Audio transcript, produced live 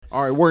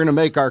All right, we're going to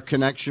make our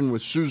connection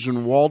with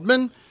Suzyn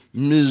Waldman,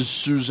 Ms.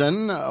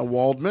 Suzyn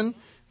Waldman,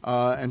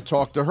 and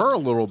talk to her a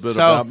little bit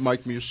about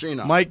Mike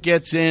Mussina. Mike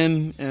gets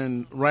in,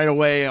 and right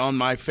away on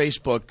my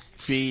Facebook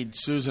feed,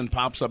 Suzyn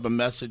pops up a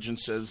message and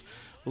says,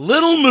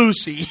 "Little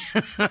Moosey."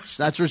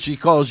 That's what she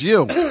calls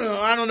you.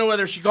 I don't know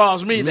whether she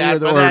calls me that,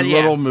 Neither but or yeah.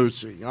 Little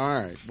Moosey. All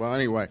right. Well,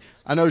 anyway,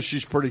 I know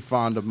she's pretty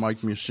fond of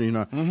Mike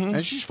Mussina,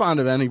 and she's fond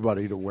of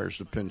anybody that wears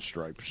the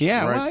pinstripes.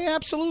 Yeah, right? well, yeah,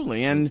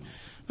 absolutely. And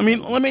I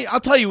mean, I'll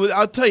tell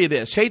you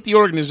this. Hate the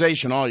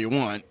organization all you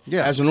want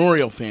as an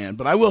Oriole fan,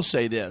 but I will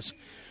say this: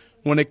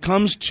 when it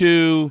comes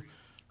to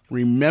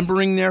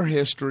remembering their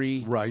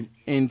history, right,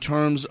 in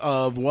terms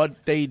of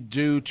what they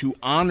do to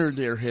honor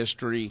their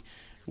history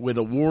with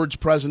awards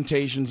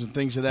presentations and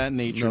things of that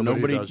nature,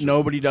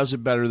 nobody does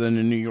it better than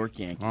the New York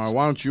Yankees. All right,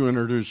 why don't you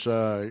introduce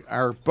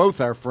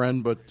both our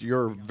friend, but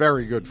your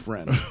very good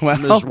friend, well,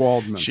 Ms.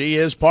 Waldman. She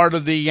is part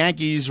of the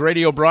Yankees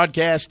Radio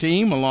Broadcast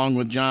team, along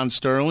with John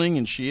Sterling,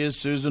 and she is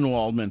Suzyn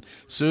Waldman.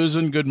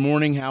 Suzyn, good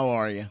morning. How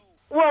are you?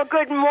 Well,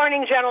 good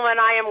morning, gentlemen.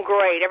 I am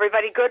great.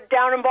 Everybody good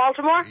down in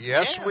Baltimore?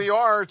 Yes, we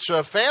are. It's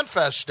a fan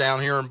fest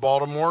down here in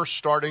Baltimore,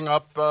 starting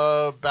up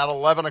about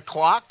 11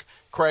 o'clock.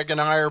 Craig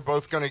and I are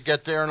both going to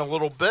get there in a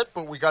little bit,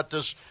 but we got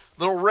this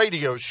little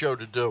radio show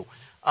to do.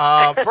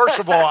 First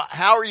of all,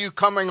 how are you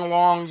coming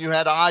along? You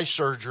had eye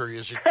surgery.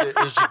 Is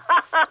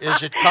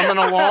it coming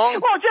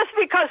along? Well, just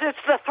because it's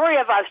the three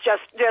of us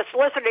just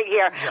listening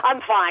here, I'm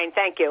fine,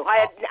 thank you.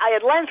 I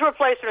had lens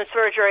replacement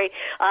surgery,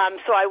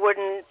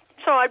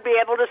 so I'd be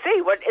able to see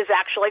what is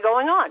actually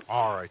going on.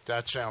 All right,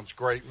 that sounds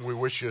great, and we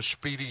wish you a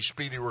speedy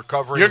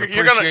recovery.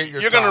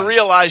 You're going to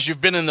realize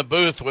you've been in the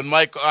booth with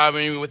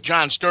with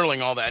John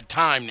Sterling all that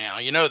time now.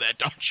 You know that,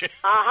 don't you?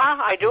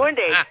 I do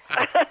indeed.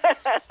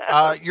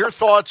 Your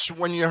thoughts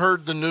when you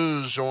heard the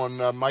news on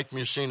Mike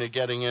Mussina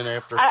getting in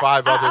after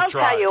five other tries?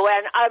 I'll tell you,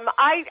 and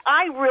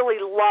I really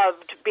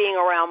loved being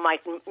around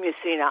Mike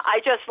Mussina.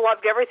 I just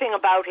loved everything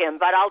about him.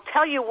 But I'll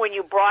tell you, when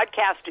you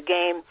broadcast a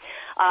game,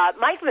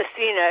 Mike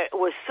Mussina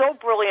was so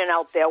brilliant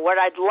out there. What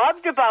I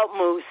loved about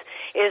Moose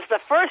is the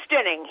first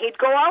inning, he'd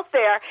go out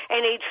there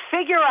and he'd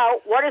figure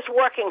out what is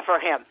working for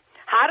him,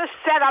 how to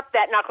set up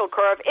that knuckle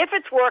curve, if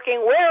it's working,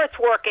 where it's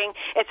working,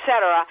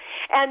 etc.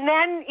 And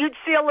then you'd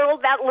see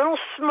that little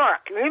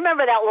smirk.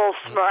 Remember that little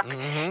smirk?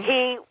 Mm-hmm.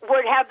 He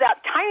would have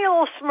that tiny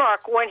little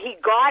smirk when he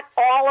got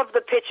all of the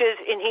pitches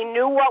and he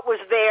knew what was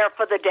there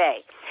for the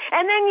day.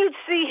 And then you'd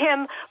see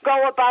him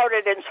go about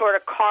it and sort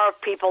of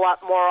carve people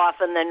up more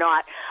often than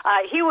not.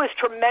 He was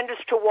tremendous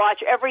to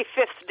watch. Every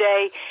fifth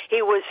day,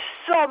 he was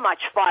so much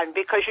fun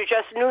because you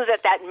just knew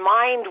that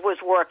mind was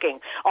working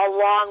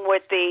along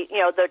with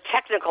the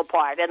technical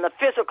part and the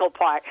physical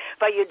part.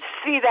 But you'd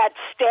see that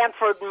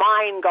Stanford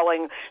mind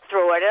going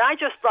through it, and I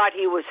just thought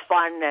he was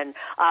fun, and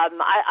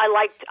I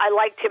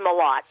liked him a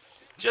lot.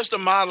 Just a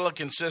model of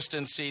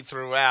consistency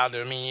throughout.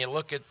 I mean, you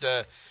look at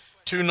the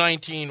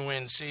 219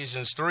 win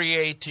seasons,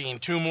 318,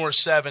 2 more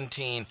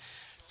 17,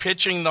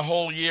 pitching the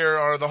whole year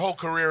or the whole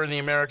career in the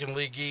American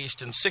League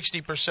East, and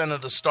 60%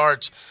 of the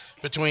starts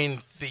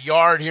between the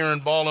yard here in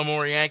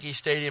Baltimore, Yankee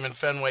Stadium, and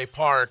Fenway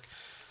Park.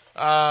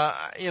 A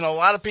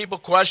lot of people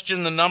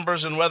question the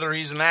numbers and whether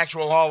he's an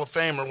actual Hall of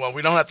Famer. Well,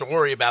 we don't have to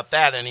worry about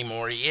that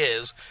anymore. He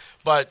is.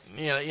 But,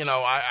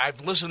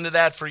 I've listened to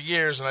that for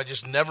years, and I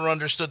just never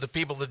understood the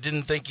people that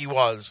didn't think he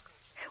was.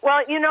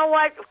 Well, you know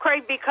what,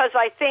 Craig, because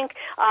I think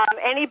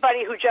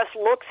anybody who just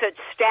looks at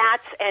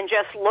stats and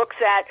just looks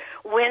at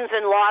wins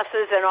and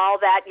losses and all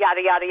that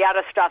yada, yada,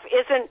 yada stuff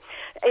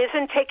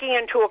isn't taking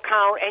into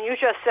account, and you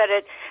just said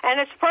it,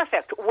 and it's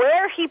perfect,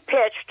 where he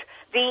pitched,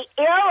 the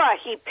era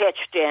he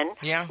pitched in,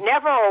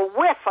 never a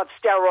whiff of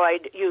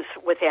steroid use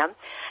with him.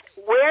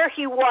 Where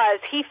he was,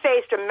 he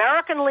faced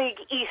American League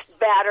East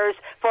batters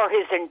for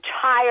his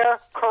entire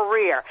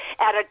career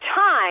at a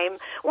time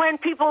when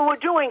people were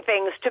doing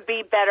things to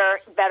be better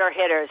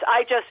hitters.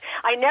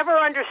 I never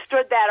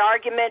understood that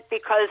argument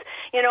because,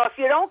 if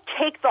you don't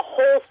take the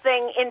whole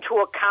thing into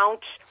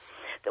account,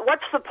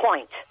 what's the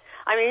point?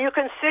 I mean, you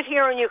can sit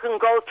here and you can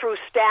go through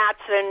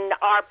stats and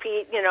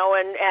RP,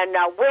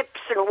 and whips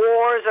and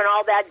wars and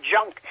all that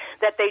junk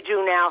that they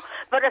do now.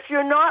 But if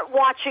you're not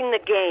watching the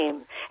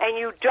game and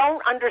you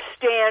don't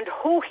understand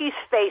who he's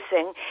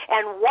facing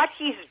and what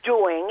he's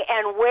doing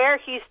and where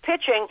he's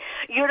pitching,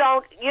 you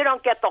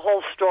don't get the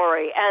whole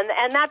story.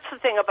 And that's the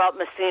thing about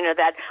Mussina,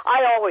 that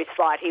I always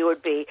thought he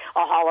would be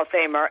a Hall of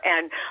Famer.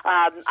 And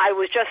I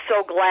was just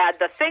so glad.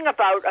 The thing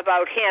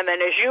about him,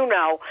 and as you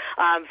know,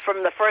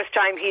 from the first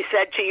time he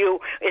said to you,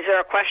 is there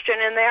a question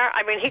in there?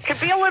 I mean, he could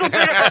be a little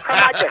bit of a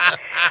curmudgeon.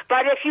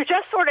 But if you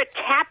just sort of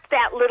tap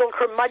that little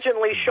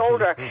curmudgeonly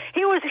shoulder,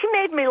 he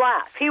made me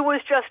laugh. He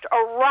was just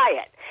a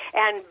riot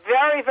and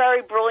very,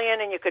 very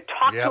brilliant, and you could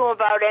talk to him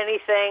about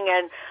anything.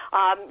 And,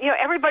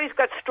 everybody's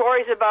got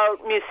stories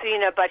about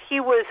Mussina, but he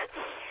was...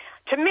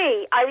 To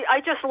me,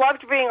 I just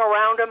loved being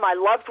around him. I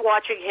loved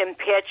watching him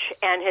pitch,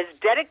 and his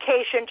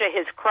dedication to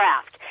his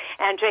craft.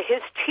 and to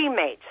his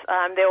teammates.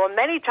 There were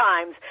many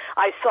times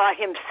I saw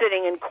him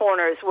sitting in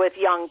corners with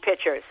young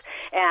pitchers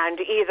and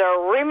either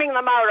reaming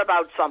them out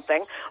about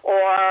something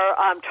or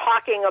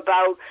talking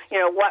about,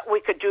 what we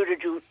could do to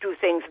do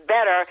things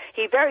better.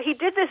 He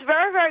did this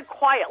very, very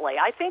quietly.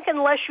 I think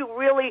unless you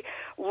really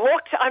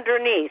looked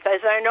underneath,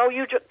 as I know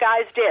you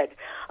guys did,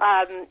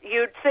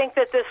 you'd think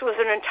that this was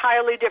an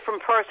entirely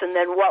different person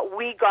than what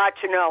we got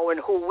to know and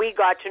who we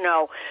got to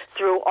know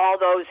through all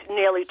those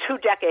nearly 2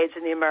 decades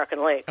in the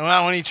American League.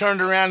 Well, when he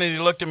turned around and he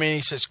looked at me and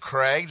he says,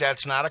 "Craig,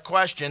 that's not a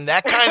question."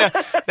 That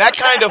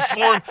kind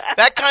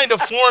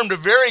of formed a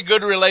very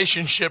good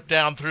relationship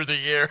down through the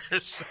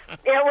years.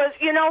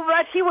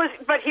 It was,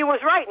 but he was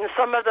right, and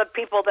some of the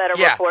people that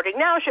are reporting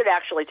now should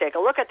actually take a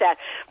look at that.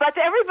 But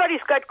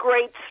everybody's got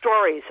great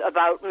stories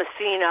about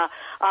Mussina,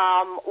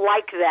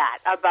 like that.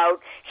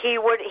 About he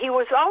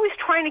was always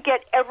trying to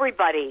get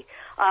everybody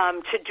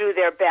to do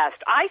their best.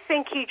 I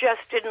think he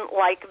just didn't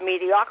like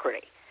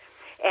mediocrity,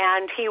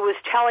 and he was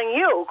telling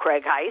you,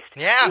 Craig Heist,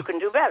 you can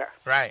do better,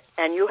 right?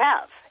 And you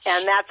have.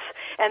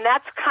 And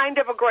that's kind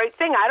of a great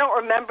thing. I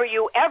don't remember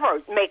you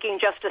ever making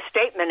just a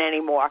statement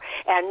anymore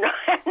and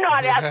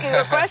not asking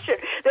a question.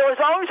 There was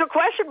always a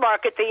question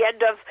mark at the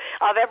end of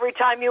every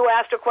time you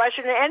asked a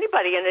question to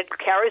anybody, and it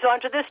carries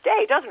on to this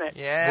day, doesn't it?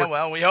 Yeah,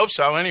 well, we hope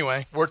so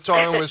anyway. We're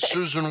talking with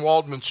Suzyn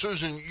Waldman.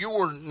 Suzyn, you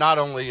were not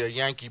only a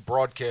Yankee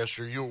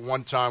broadcaster, you at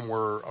one time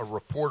were a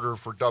reporter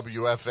for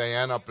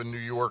WFAN up in New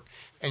York,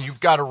 and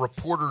you've got a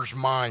reporter's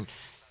mind.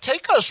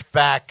 Take us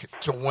back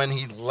to when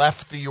he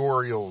left the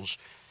Orioles.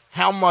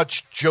 How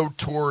much Joe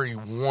Torre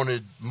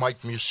wanted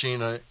Mike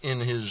Mussina in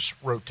his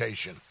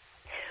rotation?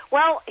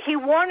 Well, he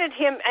wanted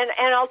him,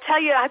 and I'll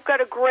tell you, I've got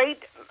a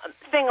great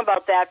thing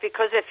about that,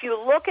 because if you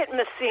look at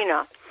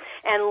Mussina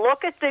and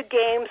look at the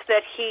games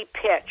that he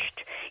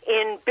pitched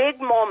in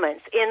big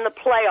moments in the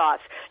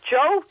playoffs,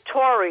 Joe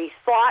Torre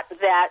thought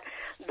that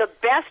the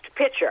best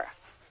pitcher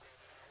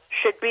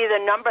should be the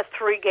number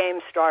 3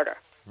 game starter.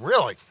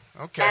 Really?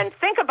 Okay. And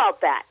think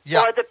about that.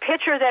 Yeah. Or the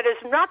pitcher that is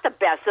not the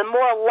best, the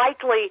more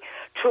likely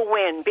to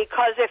win.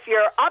 Because if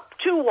you're up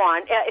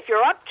 2-1, if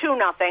you're up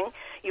 2-0,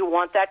 you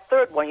want that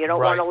third one. You don't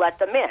want to let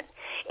them in.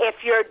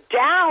 If you're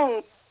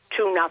down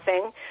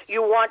 2-0,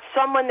 you want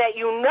someone that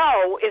you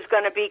know is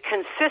going to be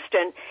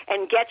consistent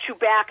and get you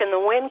back in the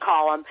win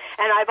column.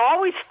 And I've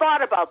always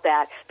thought about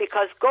that,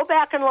 because go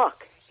back and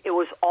look. It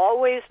was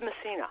always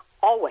Mussina.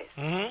 Always.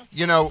 Mm-hmm.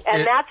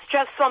 And that's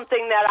just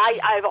something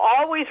that I've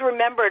always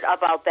remembered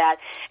about that.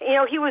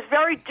 He was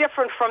very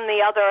different from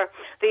the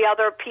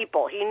other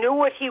people. He knew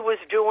what he was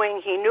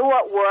doing. He knew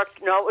what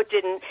worked. No, it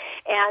didn't.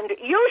 And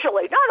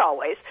usually, not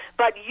always,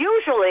 but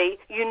usually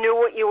you knew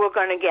what you were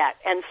going to get.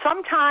 And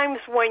sometimes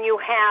when you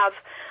have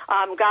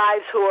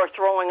guys who are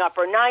throwing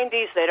upper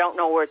 90s, they don't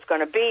know where it's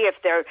going to be.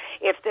 If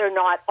they're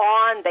not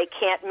on, they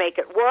can't make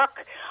it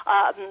work.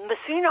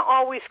 Mussina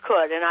always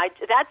could, and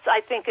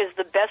I think is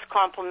the best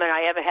compliment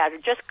I ever had.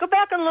 Just go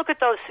back and look at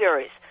those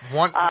series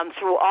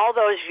through all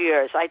those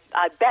years.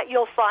 I bet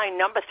you'll find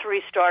number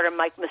 3 starter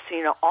Mike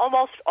Mussina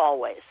almost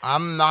always.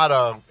 I'm not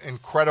an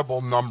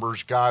incredible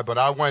numbers guy, but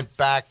I went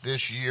back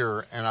this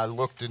year and I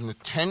looked in the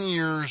 10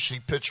 years he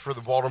pitched for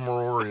the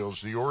Baltimore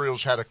Orioles. The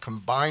Orioles had a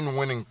combined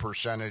winning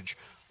percentage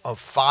of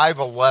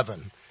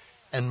 .511,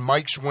 and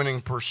Mike's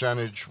winning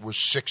percentage was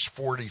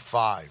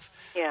 .645.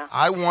 Yeah.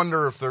 I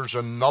wonder if there's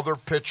another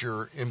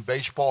pitcher in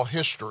baseball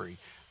history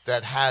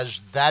that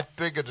has that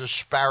big a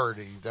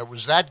disparity, that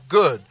was that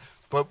good,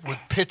 but would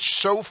pitch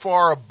so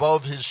far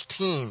above his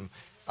team.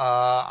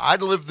 I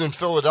lived in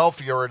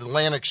Philadelphia or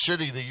Atlantic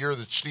City the year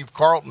that Steve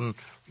Carlton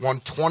won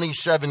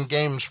 27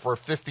 games for a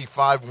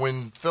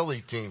 55-win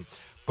Philly team.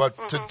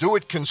 But to do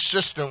it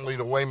consistently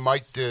the way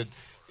Mike did,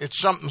 it's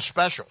something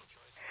special.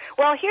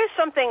 Well, here's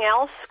something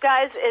else,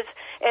 guys,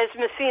 is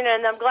Mussina,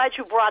 and I'm glad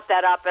you brought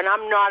that up, and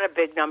I'm not a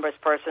big numbers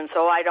person,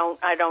 so I don't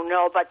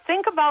know. But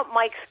think about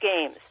Mike's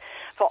games.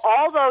 For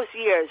all those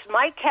years,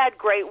 Mike had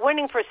great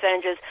winning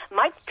percentages.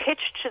 Mike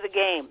pitched to the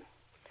game.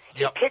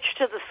 He pitched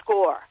to the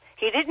score.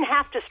 He didn't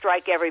have to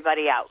strike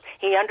everybody out.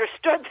 He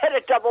understood that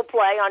a double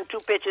play on 2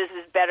 pitches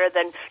is better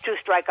than 2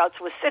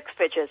 strikeouts with 6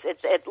 pitches,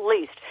 at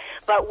least.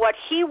 But what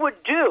he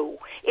would do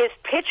is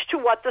pitch to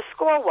what the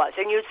score was,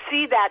 and you'd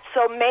see that.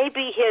 So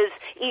maybe his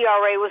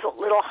ERA was a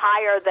little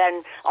higher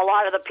than a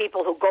lot of the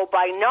people who go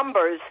by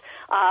numbers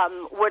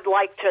would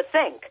like to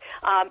think.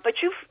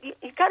 But you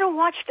got to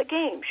watch the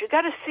games. You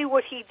got to see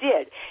what he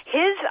did.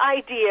 His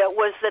idea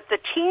was that the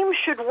team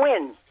should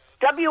win.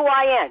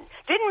 WIN.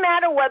 Didn't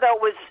matter whether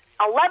it was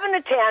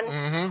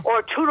 11-10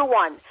 or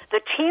 2-1. The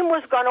team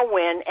was going to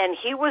win, and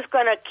he was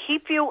going to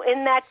keep you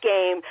in that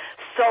game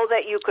so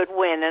that you could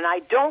win. And I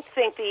don't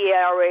think the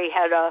ERA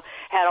had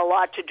a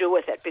lot to do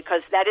with it,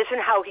 because that isn't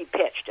how he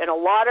pitched. And a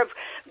lot of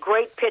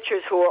great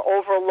pitchers who are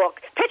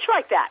overlooked pitch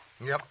like that.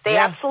 Yep.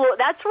 Absolutely.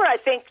 That's where I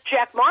think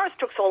Jack Morris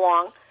took so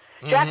long.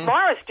 Jack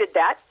Morris did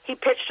that. He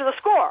pitched to the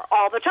score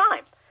all the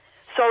time.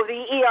 So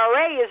the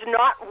ERA is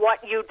not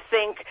what you'd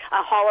think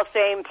a Hall of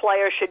Fame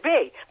player should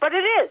be, but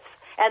it is.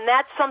 And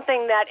that's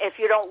something that if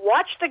you don't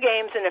watch the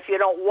games and if you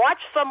don't watch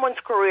someone's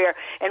career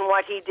and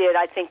what he did,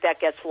 I think that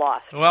gets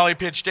lost. Well, he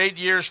pitched 8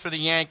 years for the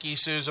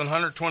Yankees, Susan,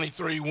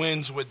 123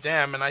 wins with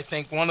them, and I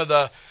think one of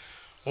the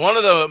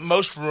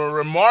most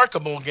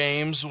remarkable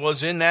games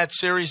was in that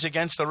series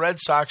against the Red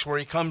Sox where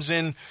he comes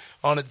in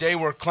on a day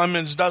where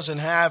Clemens doesn't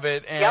have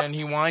it, and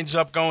he winds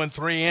up going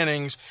 3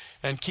 innings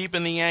and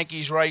keeping the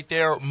Yankees right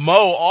there.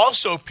 Mo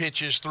also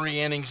pitches 3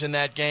 innings in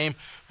that game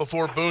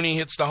before Booney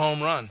hits the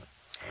home run.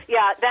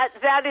 Yeah,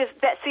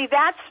 see,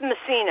 that's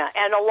Mussina,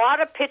 and a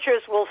lot of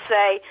pitchers will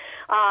say,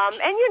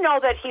 and you know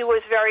that he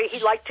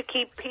liked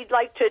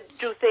to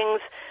do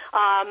things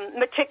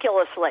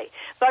meticulously.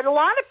 But a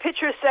lot of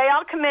pitchers say,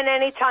 I'll come in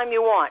any time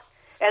you want,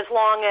 as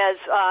long as,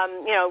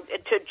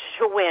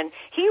 to win.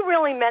 He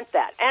really meant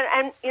that.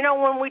 And,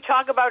 when we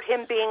talk about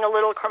him being a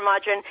little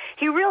curmudgeon,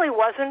 he really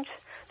wasn't.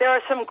 There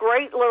are some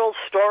great little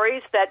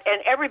stories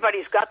and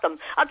everybody's got them.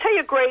 I got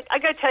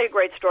to tell you a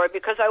great story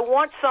because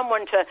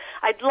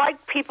I'd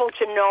like people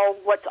to know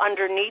what's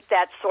underneath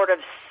that sort of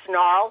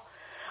snarl.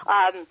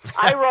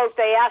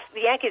 The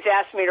Yankees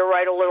asked me to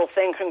write a little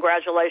thing,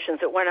 congratulations.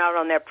 It went out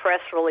on their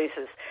press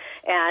releases.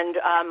 And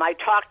I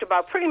talked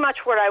about pretty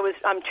much what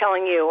I'm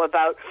telling you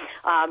about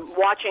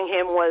watching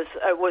him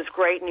was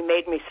great, and he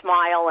made me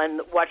smile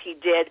and what he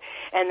did.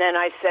 And then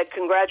I said,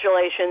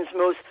 congratulations,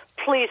 Moose.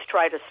 Please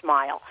try to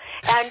smile.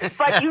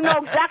 But you know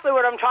exactly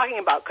what I'm talking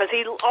about because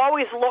he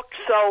always looked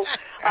so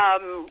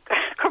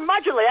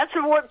curmudgeonly. That's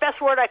the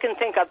best word I can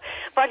think of.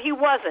 But he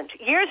wasn't.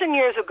 Years and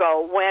years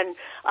ago when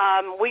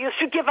we used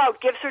to give out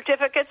gift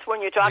certificates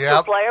when you talk to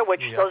a player,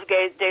 which those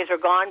days are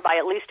gone by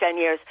at least 10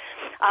 years,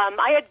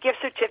 I had gift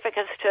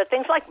certificates to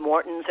things like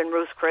Morton's and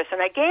Ruth's Chris,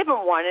 and I gave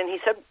him one, and he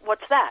said,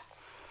 what's that?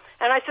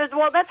 And I said,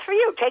 well, that's for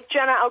you. Take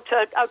Jenna out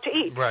to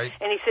eat. Right.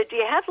 And he said, do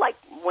you have, like,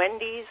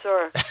 Wendy's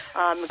or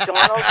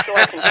McDonald's so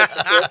I can take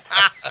the kids?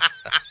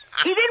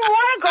 He didn't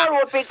want to go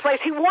to a big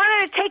place. He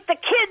wanted to take the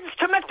kids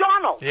to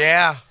McDonald's.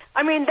 Yeah.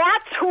 I mean,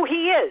 that's who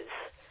he is.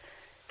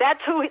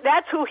 That's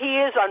who he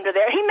is under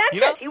there. He meant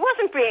it. He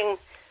wasn't being,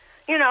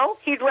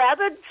 he'd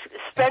rather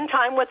spend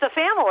time with the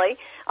family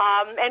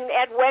and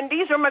at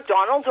Wendy's or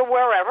McDonald's or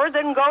wherever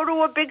than go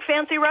to a big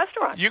fancy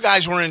restaurant. You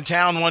guys were in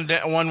town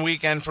one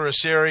weekend for a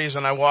series,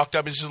 and I walked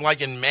up. This is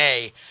like in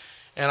May,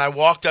 and I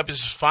walked up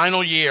his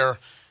final year,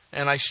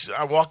 and I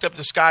walked up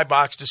the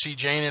skybox to see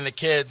Jane and the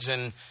kids,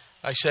 and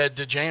I said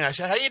to Jane,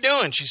 how you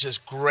doing? She says,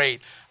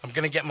 great. I'm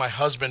going to get my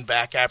husband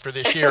back after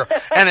this year.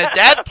 And at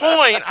that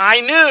point, I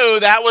knew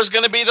that was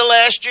going to be the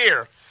last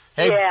year.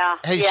 And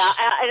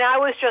I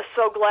was just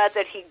so glad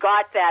that he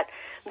got that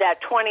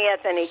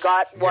 20th, and he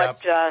got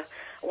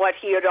what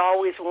he had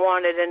always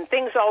wanted, and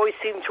things always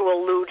seemed to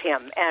elude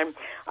him. And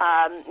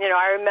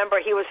I remember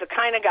he was the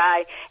kind of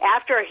guy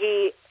after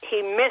he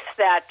missed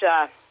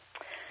that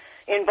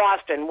in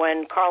Boston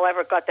when Carl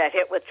Everett got that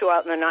hit with 2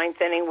 out in the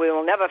 9th inning. We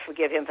will never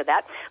forgive him for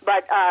that.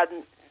 But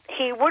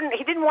he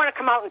didn't want to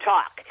come out and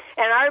talk.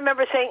 And I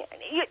remember saying,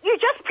 you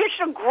just pitched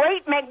a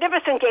great,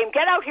 magnificent game.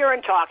 Get out here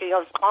and talk. And he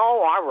goes,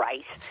 oh, all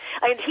right.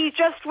 And he's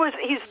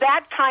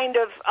that kind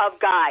of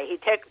guy. He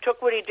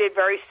took what he did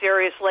very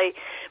seriously,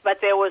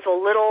 but there was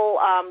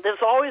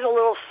there's always a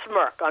little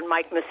smirk on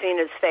Mike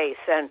Mussina's face.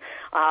 And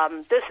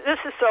this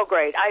is so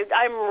great.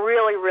 I'm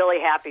really,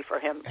 really happy for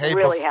him.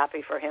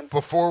 Happy for him.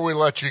 Before we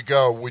let you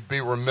go, we'd be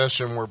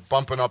remiss, and we're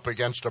bumping up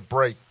against a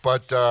break,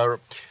 but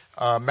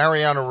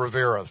Mariano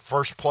Rivera,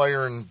 first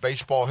player in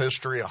baseball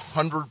history,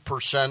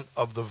 100%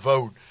 of the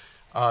vote.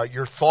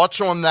 Your thoughts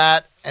on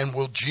that, and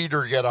will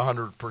Jeter get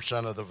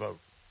 100% of the vote?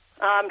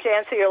 To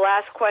answer your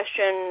last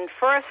question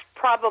first,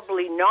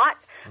 probably not,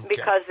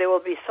 because there will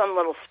be some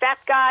little stat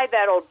guy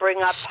that'll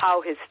bring up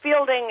how his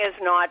fielding is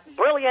not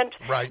brilliant.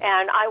 Right.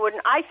 And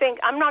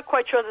I'm not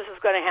quite sure this is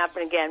going to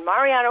happen again.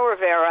 Mariano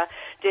Rivera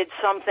did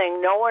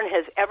something no one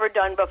has ever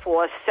done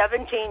before,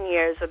 17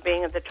 years of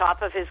being at the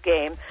top of his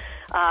game.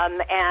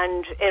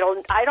 And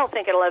I don't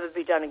think it'll ever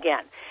be done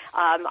again.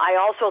 I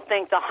also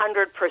think the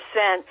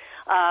 100%,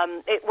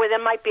 there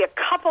might be a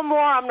couple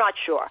more, I'm not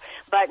sure.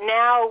 But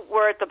now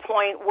we're at the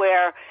point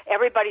where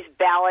everybody's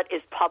ballot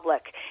is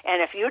public.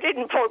 And if you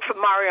didn't vote for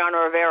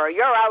Mariano Rivera,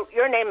 you're out.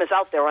 Your name is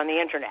out there on the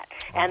Internet.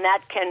 And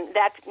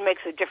that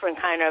makes a different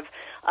kind of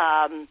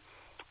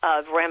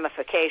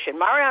ramification.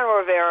 Mariano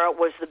Rivera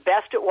was the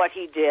best at what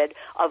he did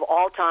of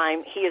all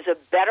time. He is a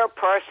better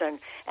person,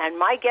 and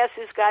my guess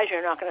is, guys,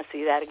 you're not going to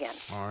see that again.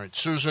 All right,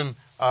 Suzyn,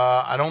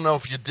 I don't know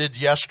if you did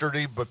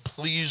yesterday, but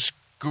please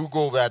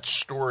Google that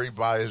story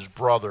by his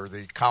brother,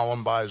 the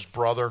column by his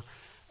brother,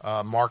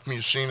 Mark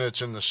Mussina.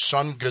 It's in the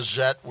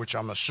Sun-Gazette, which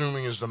I'm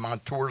assuming is the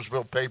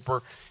Montoursville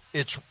paper.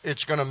 It's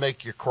going to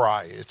make you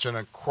cry. It's an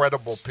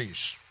incredible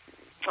piece.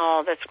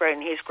 Oh, that's great,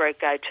 and he's a great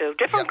guy, too.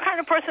 Different kind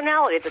of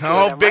personality.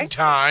 Big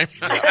time.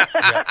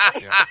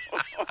 Yeah.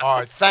 All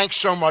right, thanks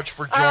so much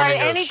for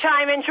joining us.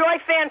 Anytime. Enjoy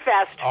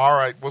FanFest. All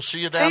right, we'll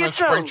see you down in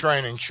soon. spring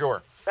training,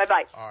 sure.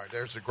 Bye-bye. All right,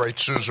 there's the great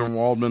Suzyn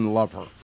Waldman. Love her.